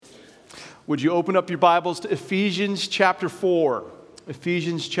Would you open up your Bibles to Ephesians chapter 4?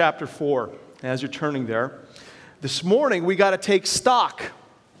 Ephesians chapter 4, as you're turning there. This morning, we got to take stock.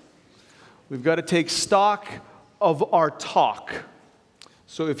 We've got to take stock of our talk.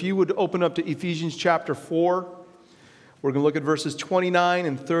 So if you would open up to Ephesians chapter 4, we're going to look at verses 29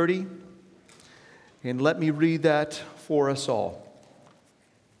 and 30. And let me read that for us all.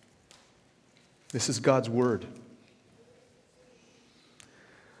 This is God's word.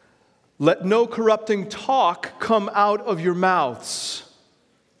 Let no corrupting talk come out of your mouths,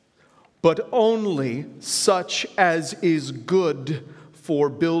 but only such as is good for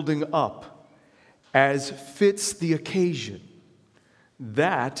building up, as fits the occasion,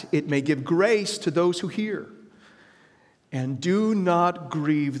 that it may give grace to those who hear. And do not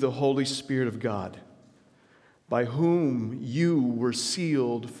grieve the Holy Spirit of God, by whom you were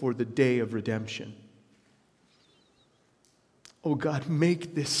sealed for the day of redemption. Oh God,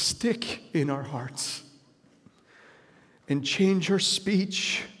 make this stick in our hearts and change our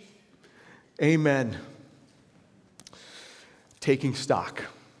speech. Amen. Taking stock.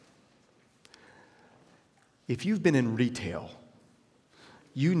 If you've been in retail,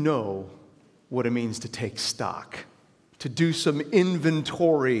 you know what it means to take stock, to do some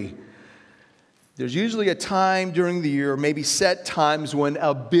inventory. There's usually a time during the year, maybe set times, when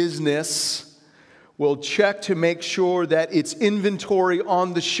a business will check to make sure that its inventory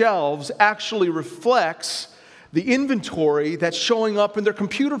on the shelves actually reflects the inventory that's showing up in their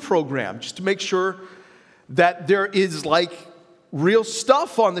computer program, just to make sure that there is like real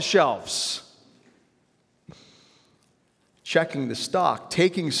stuff on the shelves. Checking the stock,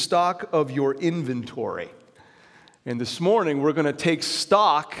 taking stock of your inventory. And this morning we're going to take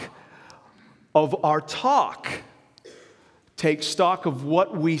stock of our talk. Take stock of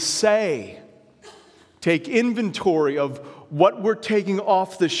what we say. Take inventory of what we're taking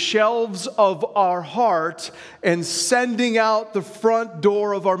off the shelves of our heart and sending out the front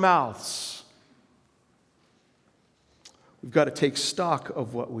door of our mouths. We've got to take stock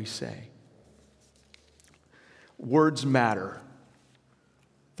of what we say. Words matter.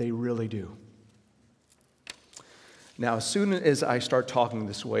 They really do. Now, as soon as I start talking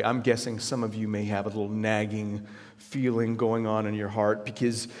this way, I'm guessing some of you may have a little nagging feeling going on in your heart,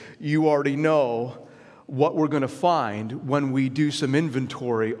 because you already know what we're going to find when we do some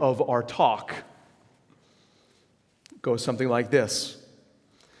inventory of our talk. It goes something like this.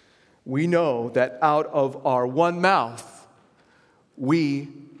 We know that out of our one mouth, we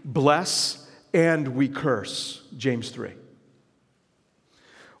bless and we curse. James 3.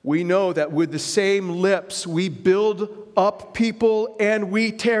 We know that with the same lips, we build up people and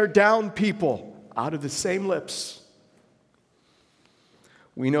we tear down people out of the same lips.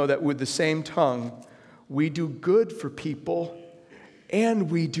 We know that with the same tongue, we do good for people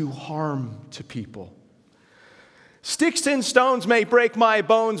and we do harm to people. Sticks and stones may break my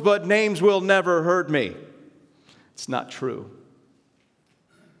bones, but names will never hurt me. It's not true.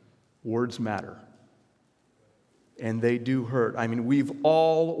 Words matter. And they do hurt. I mean, we've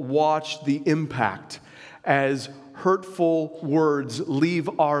all watched the impact as hurtful words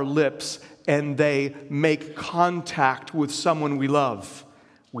leave our lips and they make contact with someone we love.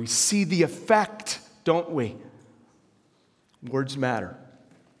 We see the effect, don't we? Words matter.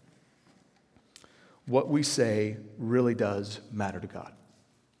 What we say really does matter to God.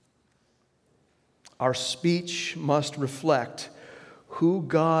 Our speech must reflect who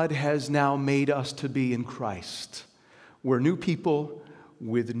God has now made us to be in Christ. We're new people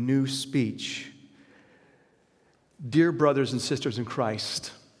with new speech. Dear brothers and sisters in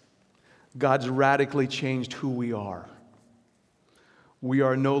Christ, God's radically changed who we are. We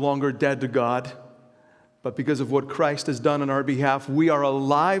are no longer dead to God, but because of what Christ has done on our behalf, we are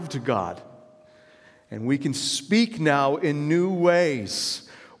alive to God. And we can speak now in new ways.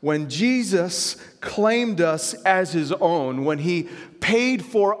 When Jesus claimed us as his own, when he paid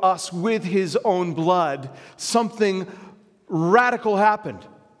for us with his own blood, something radical happened.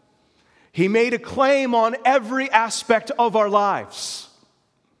 He made a claim on every aspect of our lives.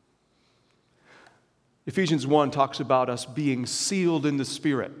 Ephesians 1 talks about us being sealed in the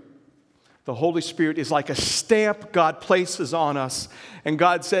Spirit. The Holy Spirit is like a stamp God places on us. And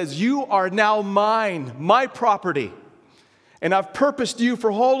God says, you are now mine, my property. And I've purposed you for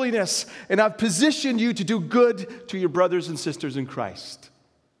holiness. And I've positioned you to do good to your brothers and sisters in Christ.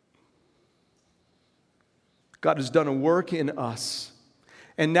 God has done a work in us.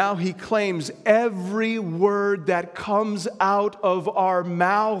 And now he claims every word that comes out of our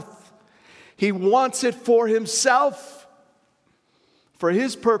mouth. He wants it for himself, for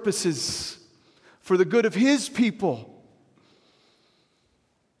his purposes, for the good of his people.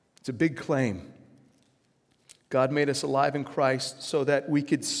 It's a big claim. God made us alive in Christ so that we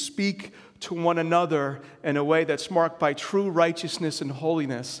could speak to one another in a way that's marked by true righteousness and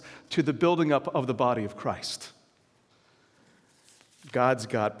holiness to the building up of the body of Christ. God's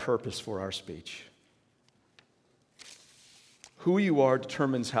got purpose for our speech. Who you are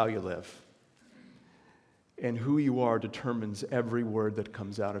determines how you live. And who you are determines every word that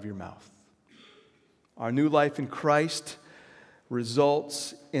comes out of your mouth. Our new life in Christ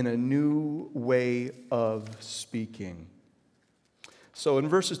results in a new way of speaking. So in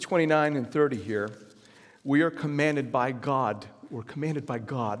verses 29 and 30 here, we are commanded by God. We're commanded by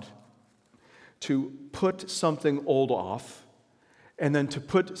God to put something old off and then to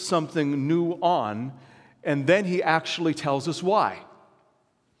put something new on, and then he actually tells us why.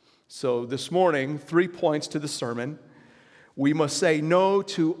 So this morning, 3 points to the sermon. We must say no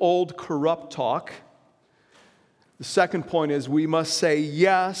to old corrupt talk. The second point is we must say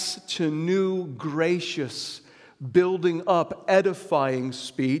yes to new gracious, building up, edifying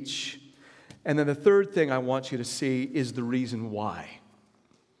speech. And then the third thing I want you to see is the reason why.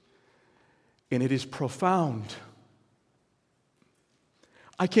 And it is profound.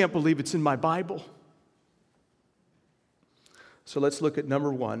 I can't believe it's in my Bible. So let's look at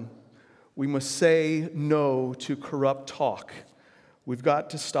number 1. We must say no to corrupt talk. We've got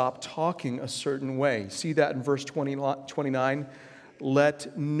to stop talking a certain way. See that in verse 29?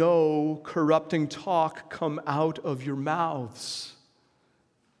 Let no corrupting talk come out of your mouths.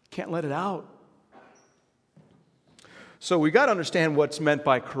 Can't let it out. So we got to understand what's meant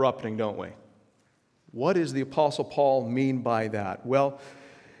by corrupting, don't we? What does the Apostle Paul mean by that? Well,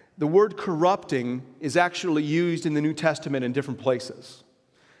 the word corrupting is actually used in the New Testament in different places.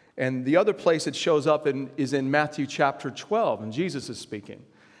 And the other place it shows up is in Matthew chapter 12, and Jesus is speaking.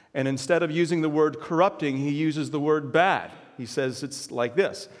 And instead of using the word corrupting, he uses the word bad. He says it's like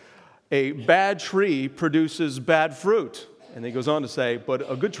this: a bad tree produces bad fruit. And he goes on to say, but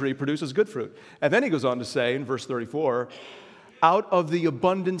a good tree produces good fruit. And then he goes on to say in verse 34, out of the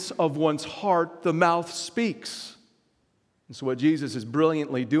abundance of one's heart, the mouth speaks. And so what Jesus is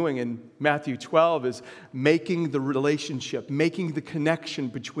brilliantly doing in Matthew 12 is making the relationship, making the connection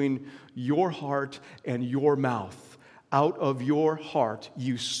between your heart and your mouth. Out of your heart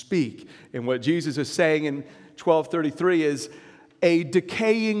you speak. And what Jesus is saying in 12:33 is, a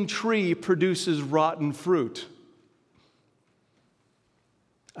decaying tree produces rotten fruit.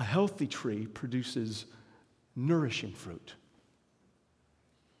 A healthy tree produces nourishing fruit.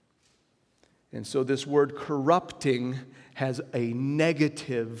 And so this word corrupting has a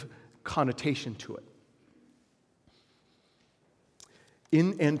negative connotation to it.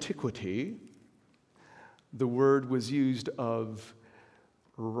 In antiquity, the word was used of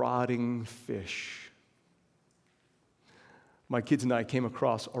rotting fish. My kids and I came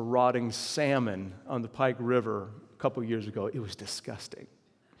across a rotting salmon on the Pike River a couple years ago. It was disgusting.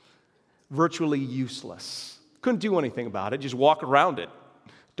 Virtually useless. Couldn't do anything about it, just walk around it.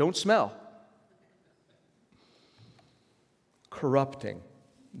 Don't smell. Corrupting.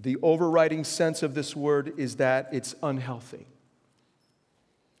 The overriding sense of this word is that it's unhealthy.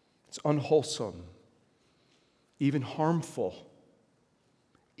 It's unwholesome, even harmful,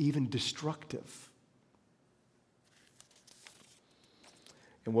 even destructive.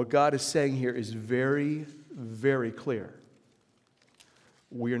 And what God is saying here is very, very clear.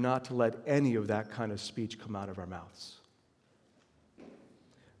 We are not to let any of that kind of speech come out of our mouths.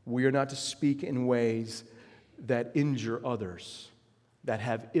 We are not to speak in ways that injure others, that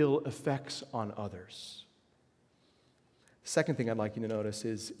have ill effects on others. Second thing I'd like you to notice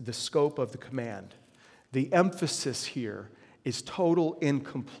is the scope of the command. The emphasis here is total and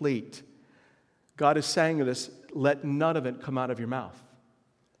complete. God is saying to this, let none of it come out of your mouth.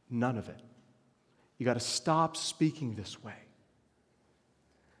 None of it. You got to stop speaking this way.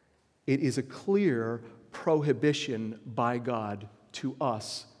 It is a clear prohibition by God to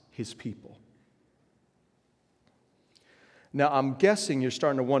us, his people. Now, I'm guessing you're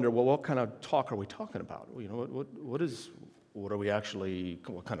starting to wonder, well, what kind of talk are we talking about? You know,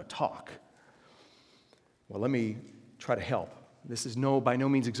 what kind of talk? Well, let me try to help. This is by no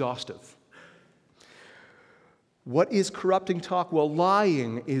means exhaustive. What is corrupting talk? Well,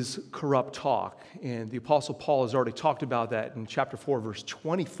 lying is corrupt talk. And the Apostle Paul has already talked about that in chapter 4, verse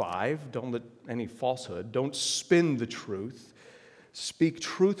 25. Don't let any falsehood. Don't spin the truth. Speak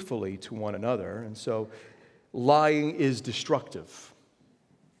truthfully to one another. And so lying is destructive.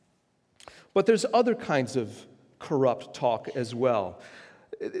 But there's other kinds of corrupt talk as well.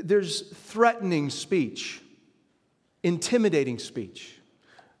 There's threatening speech, intimidating speech.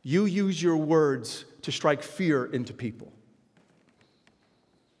 You use your words to strike fear into people.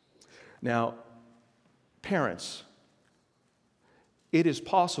 Now, parents, it is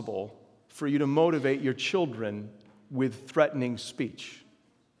possible for you to motivate your children with threatening speech.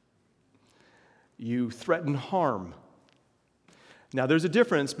 You threaten harm. Now, there's a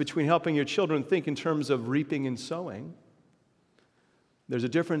difference between helping your children think in terms of reaping and sowing. There's a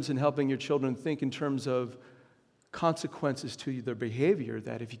difference in helping your children think in terms of consequences to their behavior,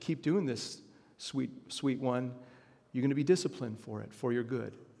 that if you keep doing this, sweet one, you're going to be disciplined for it, for your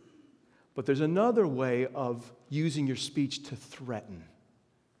good. But there's another way of using your speech to threaten,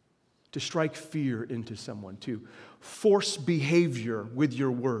 to strike fear into someone, to force behavior with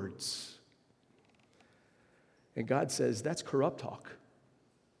your words. And God says, that's corrupt talk.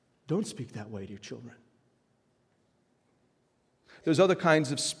 Don't speak that way to your children. There's other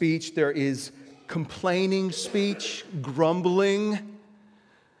kinds of speech. There is complaining speech, grumbling.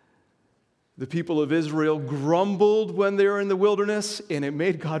 The people of Israel grumbled when they were in the wilderness, and it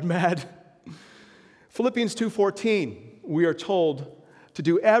made God mad. Philippians 2:14, we are told to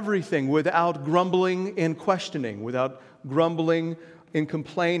do everything without grumbling and questioning, without grumbling and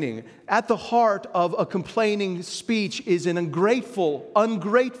complaining. At the heart of a complaining speech is an ungrateful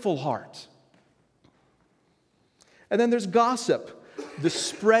heart. And then there's gossip, the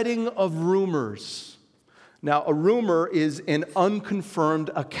spreading of rumors. Now, a rumor is an unconfirmed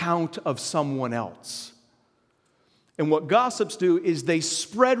account of someone else. And what gossips do is they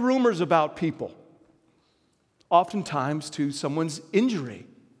spread rumors about people, oftentimes to someone's injury.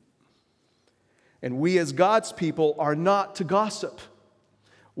 And we as God's people are not to gossip.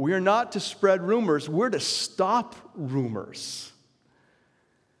 We are not to spread rumors. We're to stop rumors.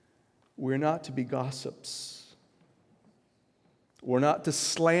 We're not to be gossips. We're not to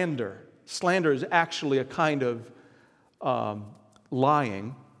slander. Slander is actually a kind of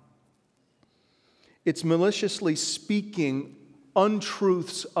lying. It's maliciously speaking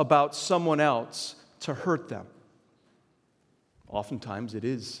untruths about someone else to hurt them. Oftentimes it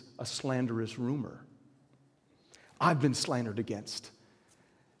is a slanderous rumor. I've been slandered against.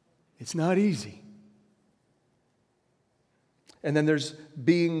 It's not easy. And then there's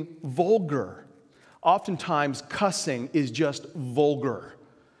being vulgar. Oftentimes cussing is just vulgar.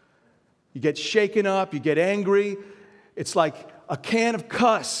 You get shaken up, you get angry. It's like a can of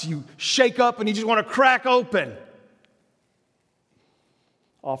cuss. You shake up and you just want to crack open.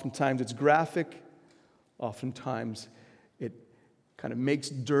 Oftentimes it's graphic. Oftentimes it kind of makes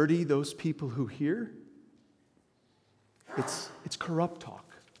dirty those people who hear. It's corrupt talk.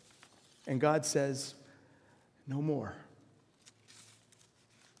 And God says, no more.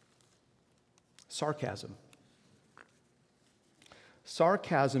 Sarcasm.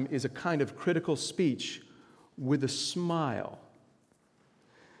 Sarcasm is a kind of critical speech with a smile.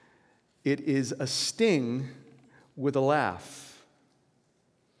 It is a sting with a laugh.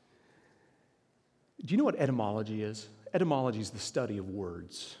 Do you know what etymology is? Etymology is the study of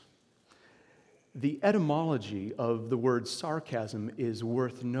words. The etymology of the word sarcasm is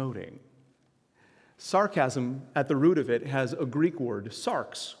worth noting. Sarcasm, at the root of it, has a Greek word,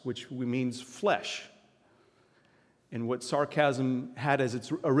 sarx, which means flesh. And what sarcasm had as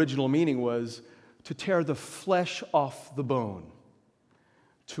its original meaning was to tear the flesh off the bone,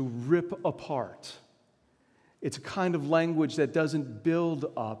 to rip apart. It's a kind of language that doesn't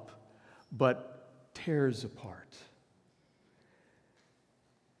build up, but tears apart.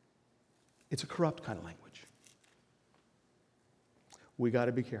 It's a corrupt kind of language. We got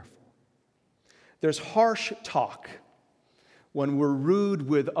to be careful. There's harsh talk when we're rude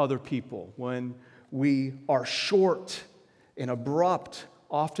with other people, when we are short and abrupt.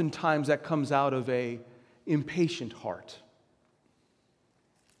 Oftentimes that comes out of an impatient heart.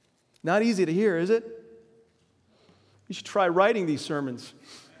 Not easy to hear, is it? You should try writing these sermons.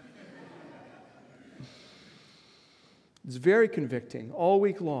 It's very convicting all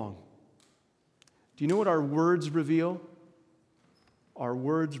week long. Do you know what our words reveal? Our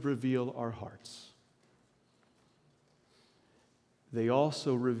words reveal our hearts. They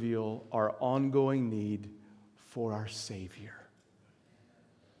also reveal our ongoing need for our Savior.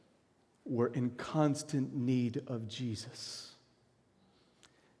 We're in constant need of Jesus.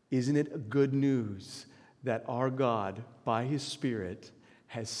 Isn't it good news that our God, by His Spirit,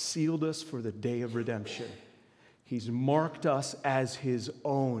 has sealed us for the day of redemption? He's marked us as His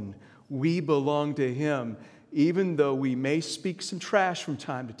own. We belong to Him, even though we may speak some trash from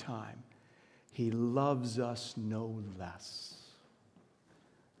time to time. He loves us no less.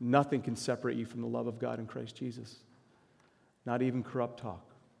 Nothing can separate you from the love of God in Christ Jesus. Not even corrupt talk.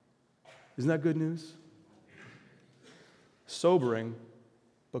 Isn't that good news? Sobering,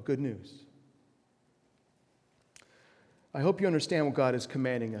 but good news. I hope you understand what God is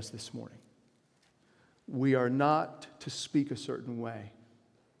commanding us this morning. We are not to speak a certain way.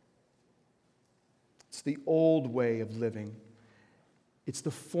 It's the old way of living. It's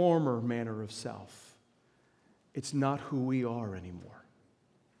the former manner of self. It's not who we are anymore.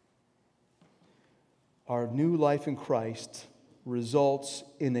 Our new life in Christ results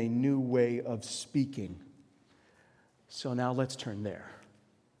in a new way of speaking. So now let's turn there.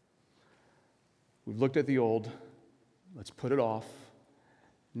 We've looked at the old. Let's put it off.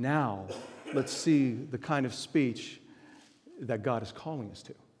 Now, let's see the kind of speech that God is calling us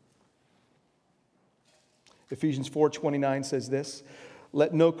to. Ephesians 4:29 says this,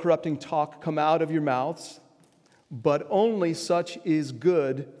 "Let no corrupting talk come out of your mouths, but only such is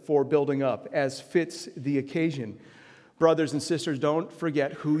good for building up, as fits the occasion." Brothers and sisters, don't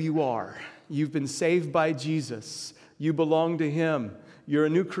forget who you are. You've been saved by Jesus. You belong to Him. You're a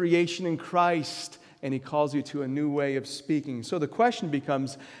new creation in Christ, and He calls you to a new way of speaking. So the question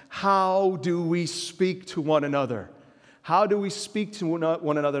becomes, how do we speak to one another? How do we speak to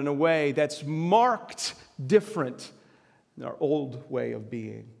one another in a way that's marked different than our old way of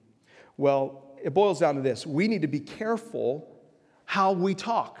being? Well, it boils down to this. We need to be careful how we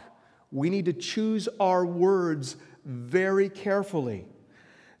talk. We need to choose our words very carefully.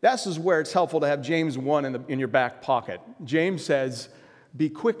 This is where it's helpful to have James 1 in your back pocket. James says, "Be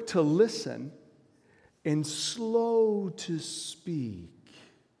quick to listen and slow to speak."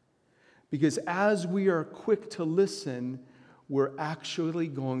 Because as we are quick to listen, we're actually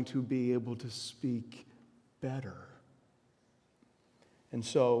going to be able to speak better. And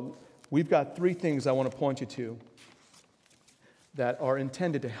so we've got 3 things I want to point you to that are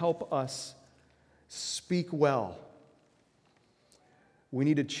intended to help us speak well. We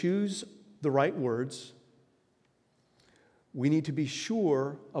need to choose the right words. We need to be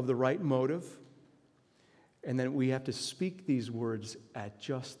sure of the right motive. And then we have to speak these words at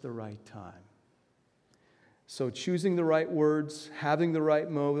just the right time. So choosing the right words, having the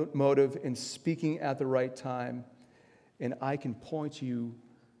right motive, and speaking at the right time. And I can point you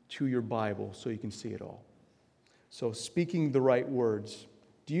to your Bible so you can see it all. So speaking the right words.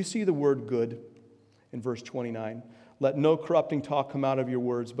 Do you see the word good in verse 29? "Let no corrupting talk come out of your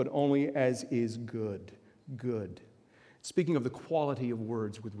words, but only as is good." Good. Speaking of the quality of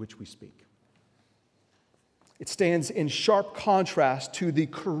words with which we speak. It stands in sharp contrast to the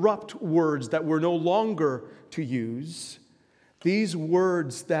corrupt words that we're no longer to use. These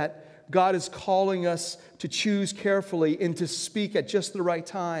words that God is calling us to choose carefully and to speak at just the right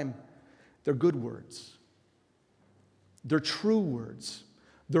time, they're good words. They're true words.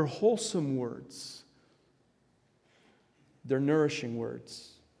 They're wholesome words. They're nourishing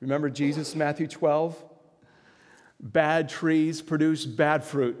words. Remember Jesus, Matthew 12? Bad trees produce bad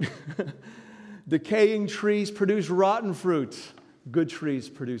fruit. Decaying trees produce rotten fruit. Good trees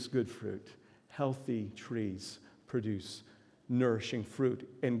produce good fruit. Healthy trees produce nourishing fruit.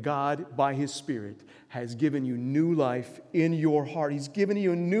 And God, by His Spirit, has given you new life in your heart. He's given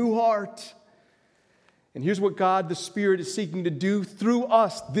you a new heart. And here's what God, the Spirit, is seeking to do through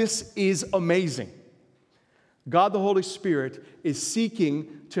us. This is amazing. God, the Holy Spirit, is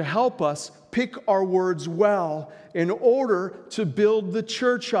seeking to help us pick our words well in order to build the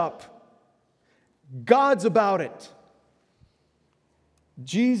church up. God's about it.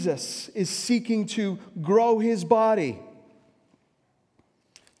 Jesus is seeking to grow His body.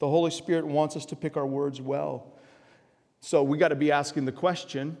 The Holy Spirit wants us to pick our words well. So we got to be asking the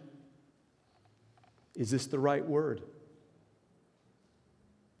question, is this the right word?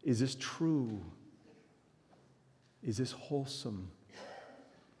 Is this true? Is this wholesome?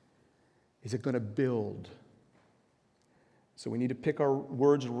 Is it going to build? So we need to pick our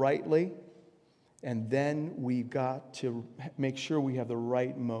words rightly. And then we've got to make sure we have the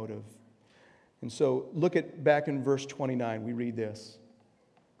right motive. And so look at back in verse 29, we read this.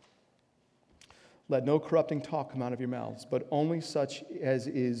 "Let no corrupting talk come out of your mouths, but only such as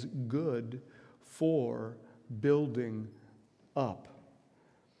is good for building up."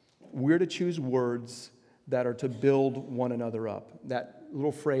 We're to choose words that are to build one another up. That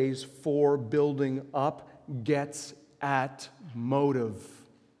little phrase, "for building up," gets at motive.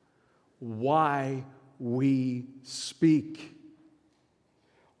 Why we speak,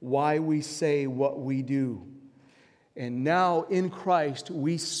 why we say what we do. And now in Christ,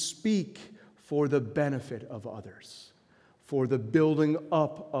 we speak for the benefit of others, for the building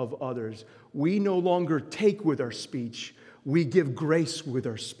up of others. We no longer take with our speech, we give grace with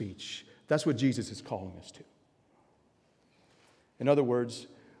our speech. That's what Jesus is calling us to. In other words,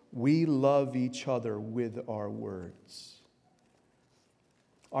 we love each other with our words.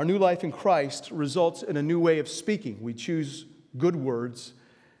 Our new life in Christ results in a new way of speaking. We choose good words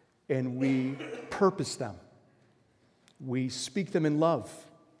and we purpose them. We speak them in love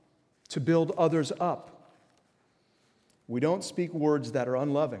to build others up. We don't speak words that are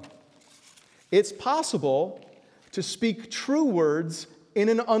unloving. It's possible to speak true words in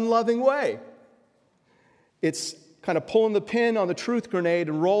an unloving way. It's kind of pulling the pin on the truth grenade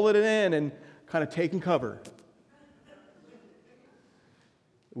and rolling it in and kind of taking cover.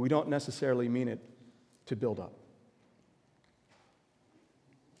 We don't necessarily mean it to build up.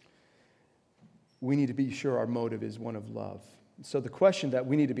 We need to be sure our motive is one of love. So the question that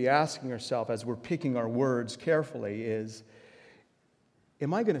we need to be asking ourselves as we're picking our words carefully is,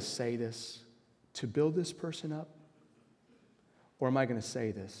 am I going to say this to build this person up? Or am I going to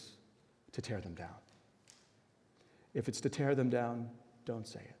say this to tear them down? If it's to tear them down, don't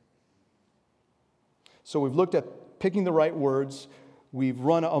say it. So we've looked at picking the right words. We've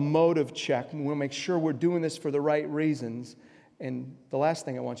run a motive check. We want to make sure we're doing this for the right reasons. And the last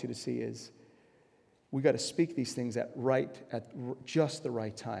thing I want you to see is we got to speak these things at just the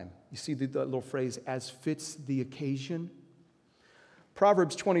right time. You see the little phrase, as fits the occasion?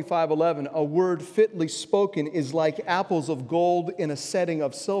 Proverbs 25:11, a word fitly spoken is like apples of gold in a setting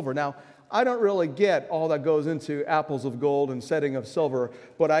of silver. Now, I don't really get all that goes into apples of gold and setting of silver,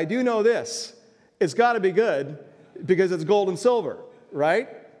 but I do know this. It's got to be good because it's gold and silver, right?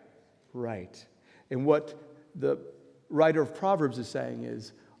 Right. And what the writer of Proverbs is saying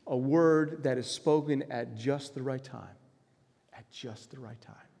is a word that is spoken at just the right time,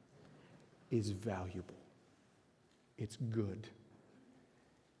 is valuable. It's good.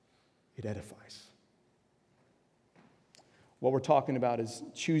 It edifies. What we're talking about is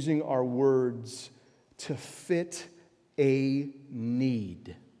choosing our words to fit a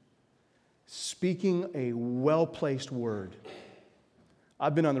need. Speaking a well-placed word.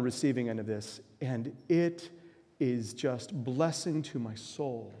 I've been on the receiving end of this, and it is just blessing to my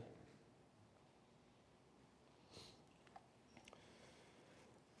soul.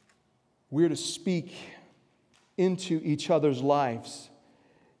 We're to speak into each other's lives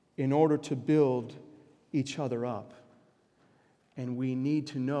in order to build each other up. And we need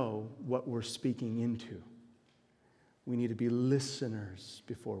to know what we're speaking into. We need to be listeners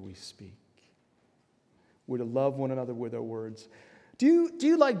before we speak. We're to love one another with our words. Do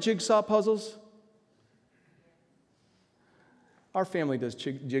you like jigsaw puzzles? Our family does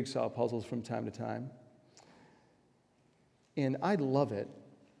jigsaw puzzles from time to time. And I love it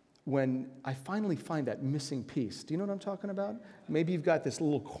when I finally find that missing piece. Do you know what I'm talking about? Maybe you've got this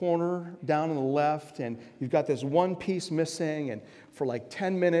little corner down on the left, and you've got this one piece missing, and for like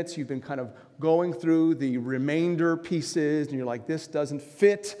 10 minutes, you've been kind of going through the remainder pieces, and you're like, this doesn't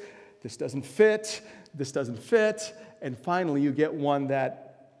fit, this doesn't fit, this doesn't fit, and finally you get one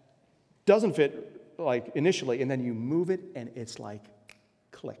that doesn't fit like initially, and then you move it, and it's like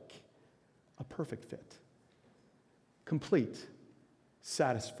click, a perfect fit, complete,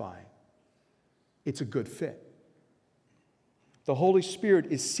 satisfying. It's a good fit. The Holy Spirit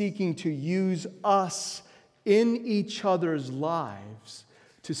is seeking to use us in each other's lives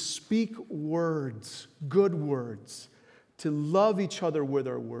to speak words, good words, to love each other with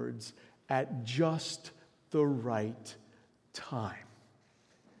our words at just the right time.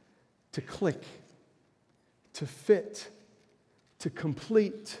 To click, to fit, to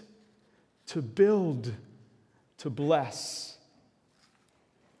complete, to build, to bless,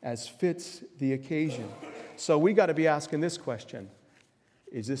 as fits the occasion. So we got to be asking this question.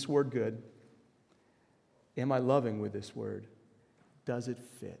 Is this word good? Am I loving with this word? Does it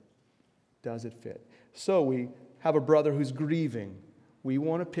fit? Does it fit? So we have a brother who's grieving. We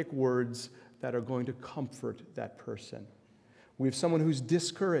want to pick words that are going to comfort that person. We have someone who's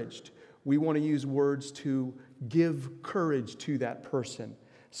discouraged. We want to use words to give courage to that person.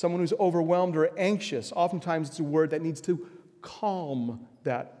 Someone who's overwhelmed or anxious, oftentimes it's a word that needs to calm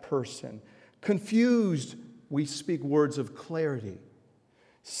that person. Confused, we speak words of clarity.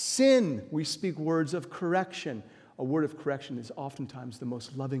 Sin, we speak words of correction. A word of correction is oftentimes the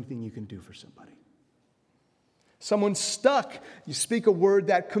most loving thing you can do for somebody. Someone stuck, you speak a word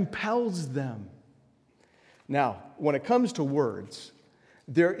that compels them. Now, when it comes to words,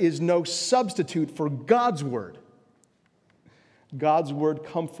 there is no substitute for God's word. God's word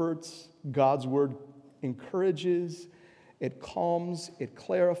comforts, God's word encourages, it calms, it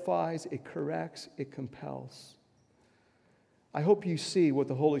clarifies, it corrects, it compels. I hope you see what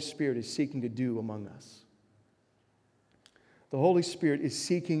the Holy Spirit is seeking to do among us. The Holy Spirit is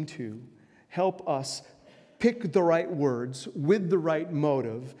seeking to help us pick the right words with the right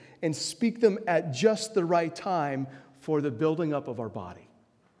motive and speak them at just the right time for the building up of our body.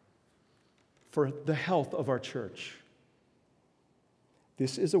 for the health of our church.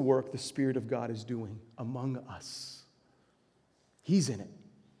 This is a work the Spirit of God is doing among us. He's in it.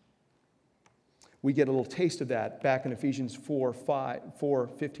 We get a little taste of that back in Ephesians 4,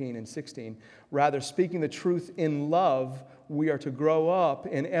 15, and 16. Rather, speaking the truth in love, we are to grow up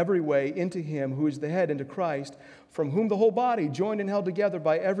in every way into Him who is the head, into Christ, from whom the whole body, joined and held together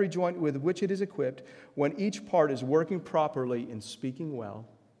by every joint with which it is equipped, when each part is working properly and speaking well,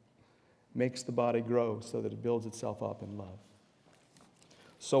 makes the body grow so that it builds itself up in love.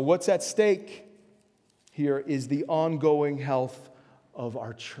 So what's at stake here is the ongoing health of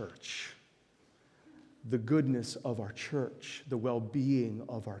our church, the goodness of our church, the well-being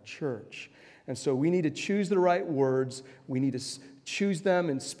of our church. And so we need to choose the right words. We need to choose them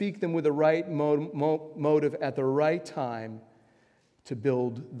and speak them with the right motive at the right time to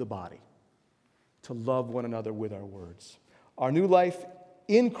build the body, to love one another with our words. Our new life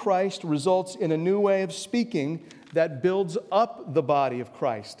in Christ results in a new way of speaking that builds up the body of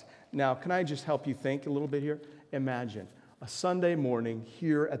Christ. Now, can I just help you think a little bit here? Imagine a Sunday morning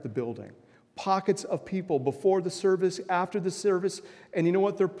here at the building. Pockets of people before the service, after the service, and you know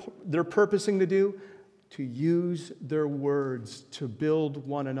what they're purposing to do? To use their words to build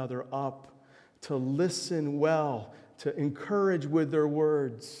one another up, to listen well, to encourage with their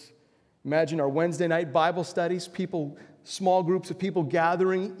words. Imagine our Wednesday night Bible studies, small groups of people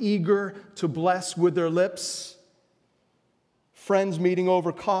gathering, eager to bless with their lips. Friends meeting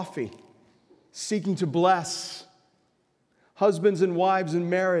over coffee, seeking to bless. Husbands and wives in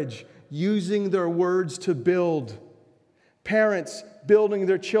marriage, using their words to build. Parents building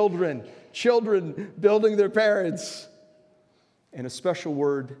their children. Children building their parents. And a special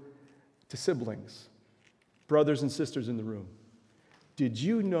word to siblings, brothers and sisters in the room. Did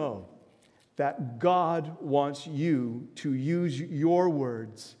you know that God wants you to use your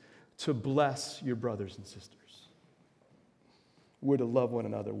words to bless your brothers and sisters? We're to love one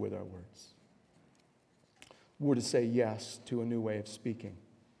another with our words. We're to say yes to a new way of speaking.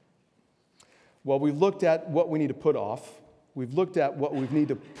 Well, we've looked at what we need to put off. We've looked at what we need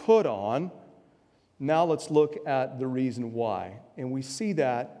to put on. Now let's look at the reason why. And we see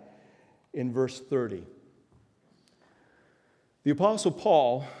that in verse 30. The Apostle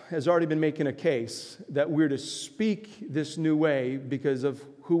Paul has already been making a case that we're to speak this new way because of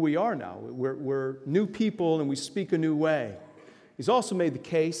who we are now. We're new people and we speak a new way. He's also made the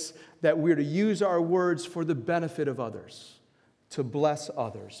case that we're to use our words for the benefit of others, to bless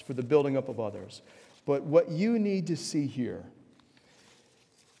others, for the building up of others. But what you need to see here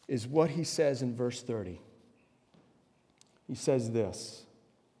is what he says in verse 30. He says this,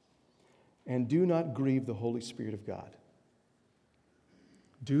 "And do not grieve the Holy Spirit of God."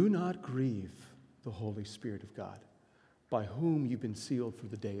 Do not grieve the Holy Spirit of God, by whom you've been sealed for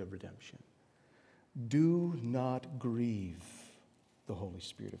the day of redemption. Do not grieve the Holy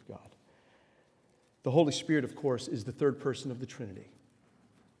Spirit of God. The Holy Spirit, of course, is the third person of the Trinity.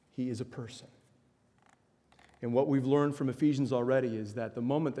 He is a person. And what we've learned from Ephesians already is that the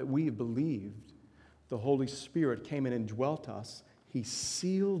moment that we believed, the Holy Spirit came in and dwelt us. He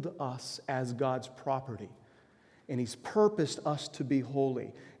sealed us as God's property. And He's purposed us to be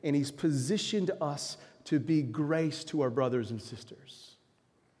holy. And He's positioned us to be grace to our brothers and sisters.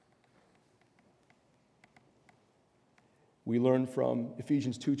 We learn from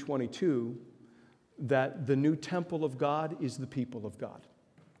Ephesians 2:22 that the new temple of God is the people of God.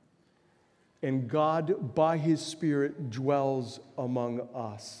 And God, by His Spirit, dwells among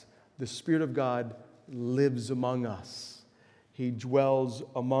us. The Spirit of God lives among us. He dwells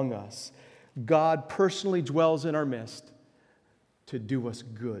among us. God personally dwells in our midst to do us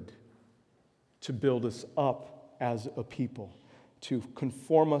good, to build us up as a people, to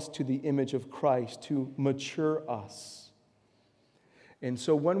conform us to the image of Christ, to mature us. And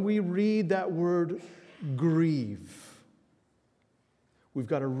so when we read that word grieve, we've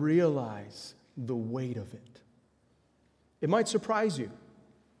got to realize the weight of it. It might surprise you,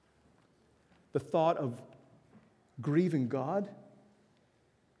 the thought of grieving God,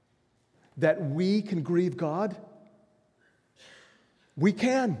 that we can grieve God. We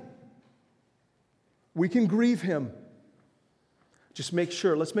can. We can grieve Him. Let's make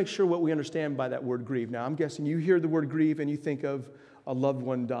sure what we understand by that word grieve. Now, I'm guessing you hear the word grieve and you think of a loved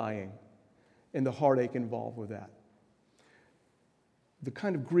one dying and the heartache involved with that. The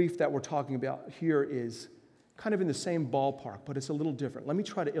kind of grief that we're talking about here is kind of in the same ballpark, but it's a little different. Let me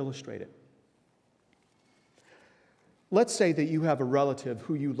try to illustrate it. Let's say that you have a relative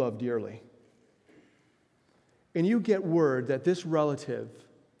who you love dearly, and you get word that this relative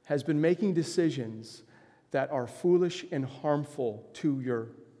has been making decisions that are foolish and harmful to your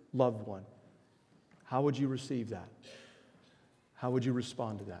loved one. how would you receive that? How would you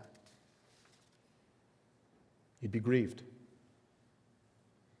respond to that? You'd be grieved.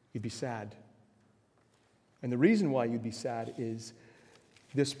 You'd be sad. And the reason why you'd be sad is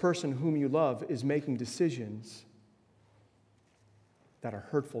this person whom you love is making decisions that are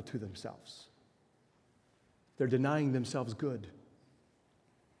hurtful to themselves. They're denying themselves good.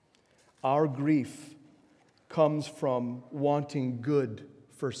 Our grief comes from wanting good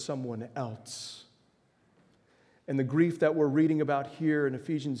for someone else. And the grief that we're reading about here in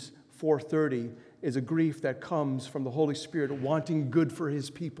Ephesians 4:30 is a grief that comes from the Holy Spirit wanting good for His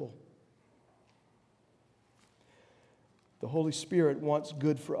people. The Holy Spirit wants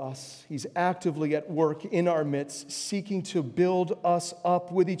good for us. He's actively at work in our midst, seeking to build us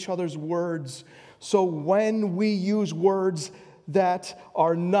up with each other's words. So when we use words that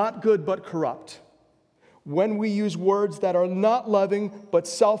are not good but corrupt, when we use words that are not loving but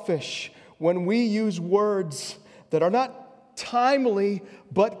selfish, when we use words that are not timely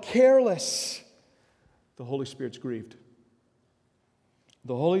but careless, the Holy Spirit's grieved.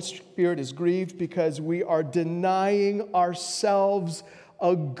 The Holy Spirit is grieved because we are denying ourselves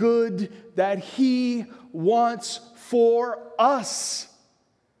a good that He wants for us.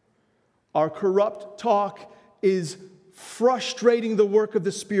 Our corrupt talk is frustrating the work of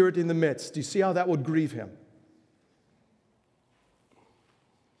the Spirit in the midst. Do you see how that would grieve Him?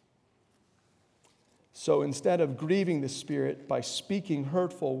 So instead of grieving the Spirit by speaking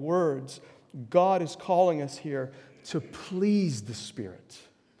hurtful words, God is calling us here to please the Spirit,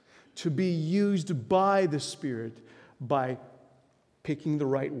 to be used by the Spirit by picking the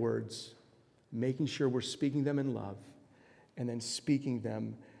right words, making sure we're speaking them in love, and then speaking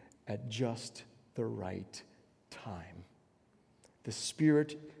them at just the right time. The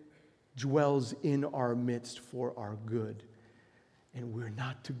Spirit dwells in our midst for our good, and we're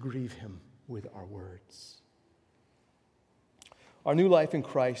not to grieve Him with our words. Our new life in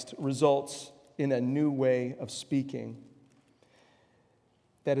Christ results in a new way of speaking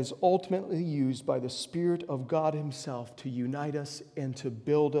that is ultimately used by the Spirit of God Himself to unite us and to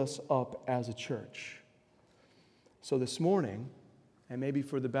build us up as a church. So this morning, and maybe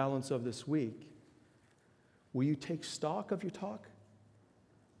for the balance of this week, will you take stock of your talk?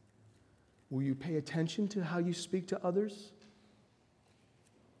 Will you pay attention to how you speak to others?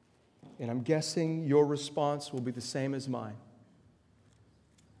 And I'm guessing your response will be the same as mine.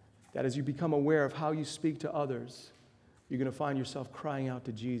 That as you become aware of how you speak to others, you're going to find yourself crying out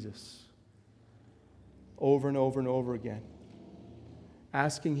to Jesus over and over and over again,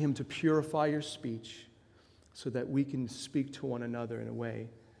 asking Him to purify your speech so that we can speak to one another in a way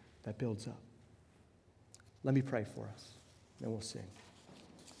that builds up. Let me pray for us, then we'll sing.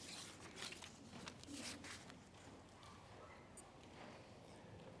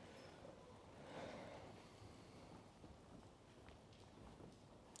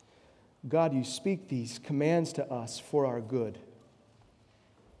 God, you speak these commands to us for our good.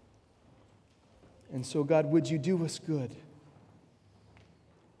 And so, God, would you do us good?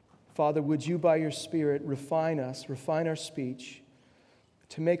 Father, would you, by your Spirit, refine us, refine our speech,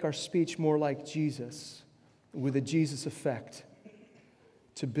 to make our speech more like Jesus, with a Jesus effect,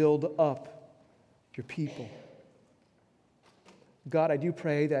 to build up your people. God, I do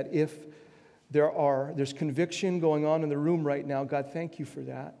pray that if there's conviction going on in the room right now, God, thank you for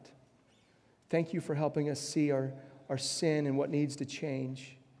that. Thank you for helping us see our sin and what needs to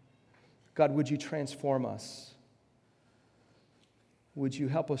change. God, would you transform us? Would you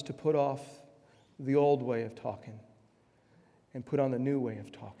help us to put off the old way of talking and put on the new way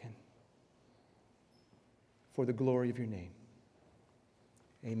of talking for the glory of your name?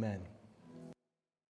 Amen.